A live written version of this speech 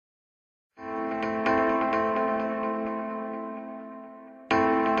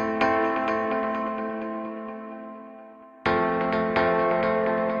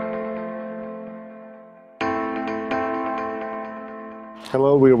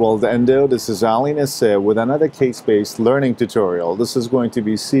Hello real world endo, this is Ali Nasser with another case-based learning tutorial. This is going to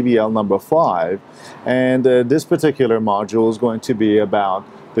be CBL number 5, and this particular module is going to be about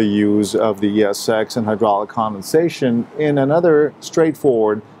the use of the ESX and hydraulic condensation in another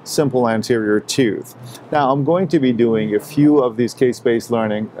straightforward simple anterior tooth. Now I'm going to be doing a few of these case-based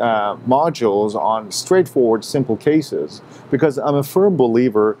learning modules on straightforward simple cases because I'm a firm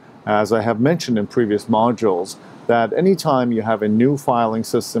believer, as I have mentioned in previous modules, that anytime you have a new filing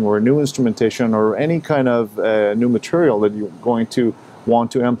system or a new instrumentation or any kind of new material that you're going to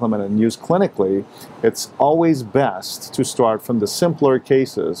want to implement and use clinically, it's always best to start from the simpler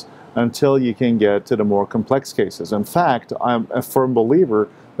cases until you can get to the more complex cases. In fact, I'm a firm believer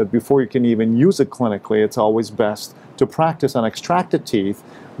that before you can even use it clinically, it's always best to practice on extracted teeth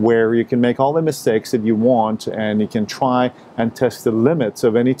where you can make all the mistakes that you want and you can try and test the limits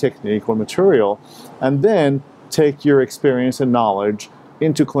of any technique or material, and then take your experience and knowledge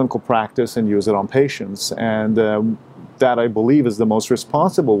into clinical practice and use it on patients. And that, I believe, is the most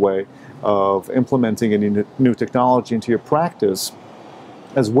responsible way of implementing any new technology into your practice,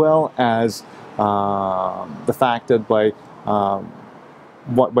 as well as the fact that by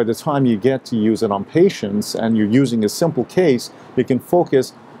the time you get to use it on patients and you're using a simple case, you can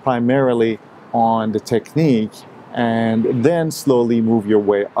focus primarily on the technique and then slowly move your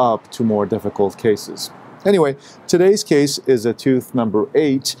way up to more difficult cases. Anyway, today's case is a tooth number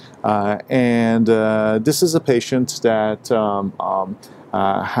 8, and this is a patient that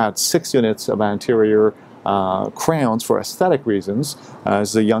had 6 units of anterior crowns for aesthetic reasons.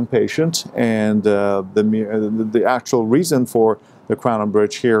 As a young patient, and the actual reason for the crown and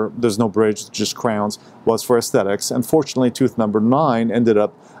bridge here, there's no bridge, just crowns, was for aesthetics. Unfortunately, tooth number 9 ended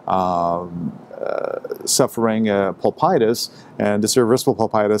up suffering pulpitis, and this irreversible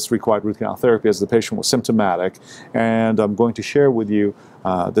pulpitis required root canal therapy as the patient was symptomatic. And I'm going to share with you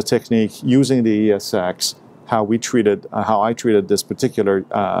the technique using the ESX, how I treated this particular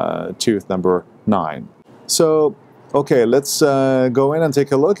tooth number 9. So, okay, let's go in and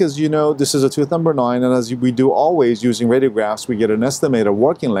take a look. As you know, this is a tooth number 9, and as we do always using radiographs, we get an estimated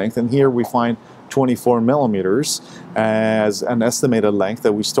working length, and here we find 24 millimeters as an estimated length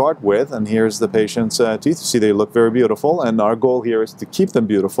that we start with. And here's the patient's teeth. You see they look very beautiful, and our goal here is to keep them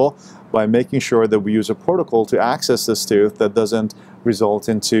beautiful by making sure that we use a protocol to access this tooth that doesn't result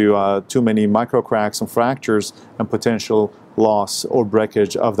into too many micro cracks and fractures and potential loss or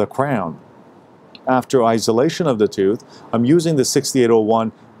breakage of the crown. After isolation of the tooth, I'm using the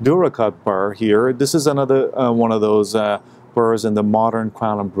 6801 DuraCut burr here. This is another one of those burrs in the modern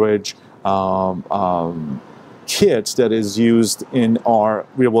crown and bridge kit that is used in our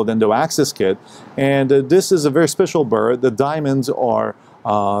real world endo access kit. And this is a very special burr. The diamonds are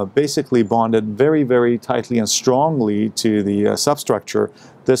basically bonded very, very tightly and strongly to the substructure.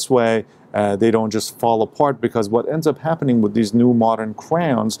 This way they don't just fall apart, because what ends up happening with these new modern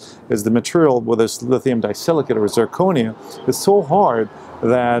crowns is the material, whether it's lithium disilicate or zirconia, is so hard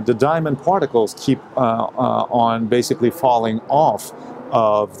that the diamond particles keep on basically falling off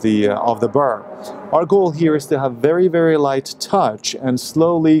of the burr. Our goal here is to have very, very light touch and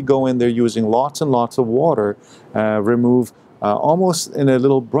slowly go in there using lots and lots of water, remove almost in a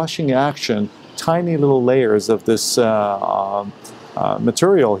little brushing action tiny little layers of this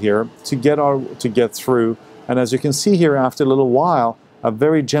material here to get through. And as you can see here, after a little while, a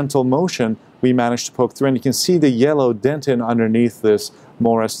very gentle motion, we managed to poke through, and you can see the yellow dentin underneath this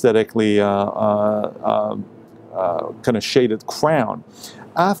more aesthetically kind of shaded crown.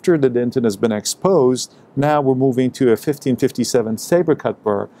 After the dentin has been exposed, now we're moving to a 1557 saber cut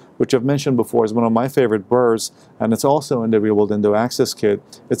burr, which I've mentioned before is one of my favorite burrs, and it's also in the real world endo access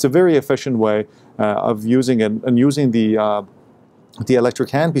kit. It's a very efficient way of using it, and using the electric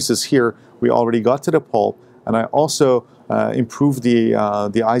handpieces here, we already got to the pulp, and I also improved the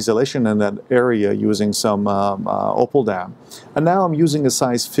isolation in that area using some opal dam. And now I'm using a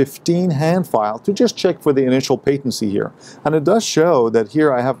size 15 hand file to just check for the initial patency here. And it does show that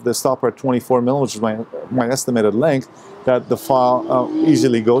here I have the stopper at 24 millimeters, which is my estimated length, that the file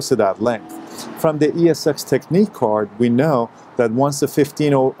easily goes to that length. From the ESX technique card, we know that once the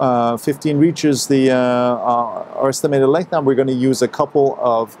 15 reaches our estimated length, now we're going to use a couple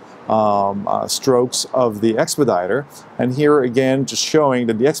of strokes of the expediter. And here again, just showing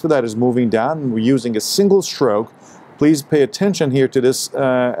that the expediter is moving down and we're using a single stroke. Please pay attention here to this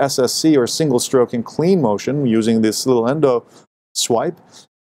SSC, or single stroke and clean motion, using this little endo swipe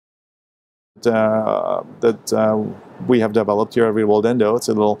that we have developed here at Real World Endo. It's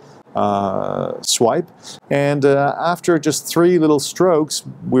a little swipe, and after just 3 little strokes,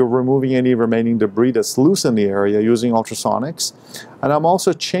 we're removing any remaining debris that's loose in the area using ultrasonics. And I'm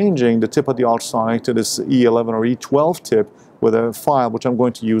also changing the tip of the ultrasonic to this E11 or E12 tip with a file which I'm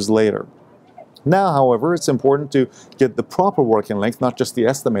going to use later. Now, however, it's important to get the proper working length, not just the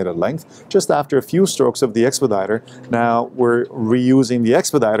estimated length. Just after a few strokes of the expediter, now we're reusing the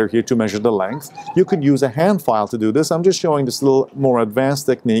expediter here to measure the length. You could use a hand file to do this. I'm just showing this little more advanced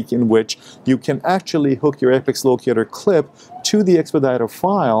technique in which you can actually hook your apex locator clip to the expediter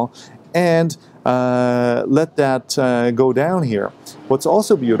file and let that go down here. What's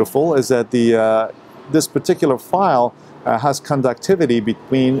also beautiful is that this particular file has conductivity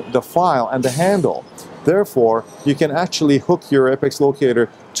between the file and the handle. Therefore, you can actually hook your apex locator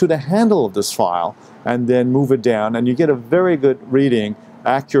to the handle of this file and then move it down, and you get a very good reading,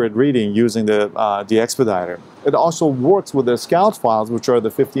 accurate reading using the expediter. It also works with the Scout files, which are the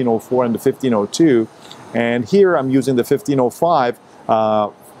 1504 and the 1502, and here I'm using the 1505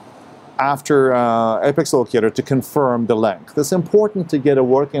 after apex locator to confirm the length. It's important to get a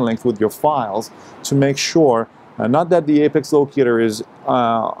working length with your files to make sure not that the apex locator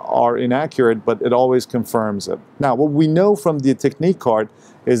are inaccurate, but it always confirms it. Now, what we know from the technique card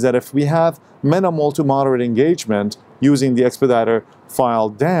is that if we have minimal to moderate engagement using the expediter file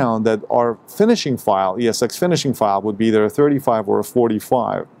down, that our finishing file, ESX finishing file, would be either a 35 or a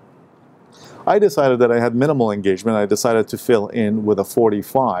 45. I decided that I had minimal engagement. I decided to fill in with a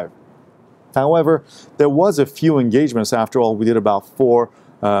 45. However, there was a few engagements. After all, we did about 4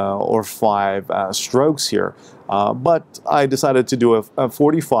 or 5 strokes here. But I decided to do a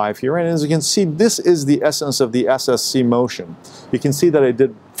 45 here, and as you can see, this is the essence of the SSC motion. You can see that I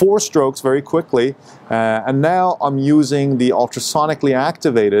did 4 strokes very quickly, and now I'm using the ultrasonically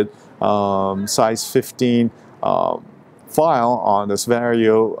activated size 15 file on this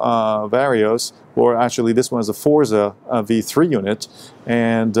Varios, or actually this one is a Forza V3 unit,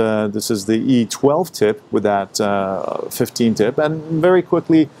 and this is the E12 tip with that 15 tip, and very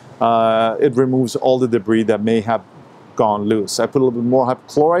quickly it removes all the debris that may have gone loose. I put a little bit more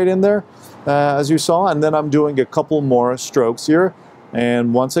hypochlorite in there, as you saw, and then I'm doing a couple more strokes here.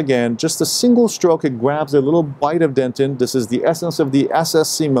 And once again, just a single stroke, it grabs a little bite of dentin. This is the essence of the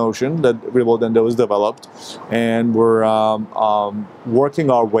SSC motion that Ribodendo has developed, and we're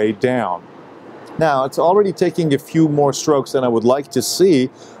working our way down. Now, it's already taking a few more strokes than I would like to see.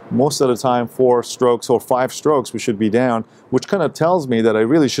 Most of the time, 4 strokes or 5 strokes, we should be down, which kind of tells me that I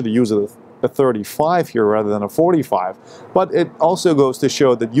really should have used a 35 here rather than a 45. But it also goes to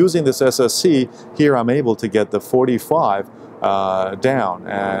show that using this SSC, here I'm able to get the 45 down,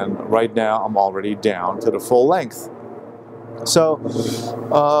 and right now I'm already down to the full length. So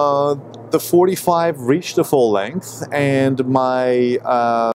the 45 reached the full length, and my